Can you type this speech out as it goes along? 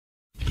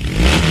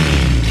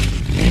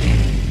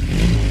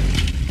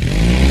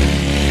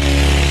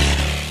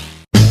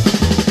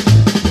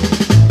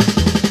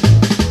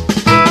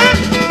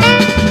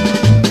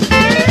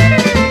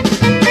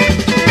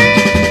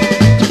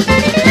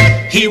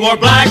wore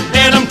black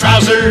denim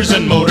trousers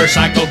and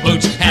motorcycle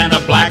boots and a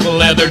black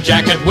leather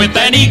jacket with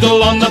an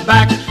eagle on the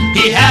back.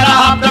 He had a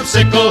hopped-up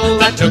sickle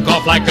that took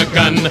off like a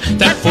gun.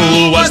 That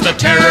fool was the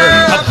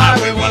terror of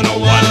Highway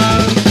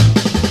 101.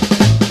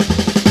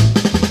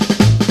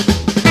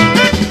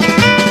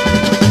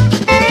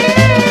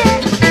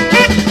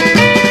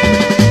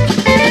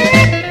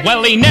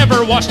 He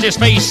never washed his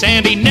face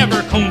and he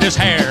never combed his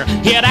hair.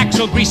 He had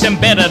axle grease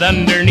embedded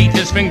underneath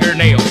his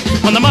fingernails.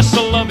 On the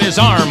muscle of his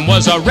arm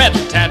was a red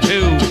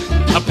tattoo,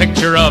 a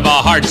picture of a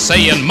heart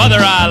saying, "Mother,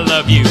 I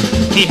love you."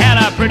 He had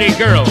a pretty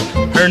girl,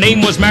 her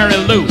name was Mary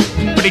Lou,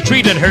 but he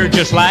treated her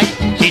just like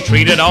he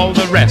treated all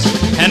the rest.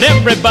 And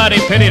everybody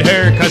pitied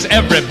her, 'cause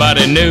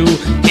everybody knew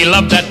he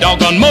loved that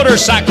doggone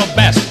motorcycle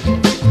best.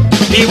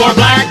 He wore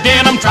black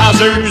denim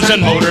trousers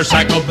and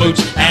motorcycle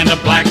boots and a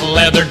black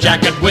leather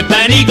jacket with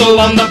an eagle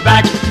on the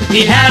back.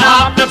 He had a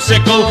hopped-up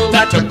sickle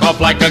that took off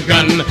like a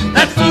gun.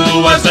 That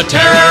fool was the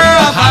terror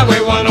of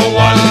Highway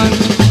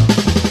 101.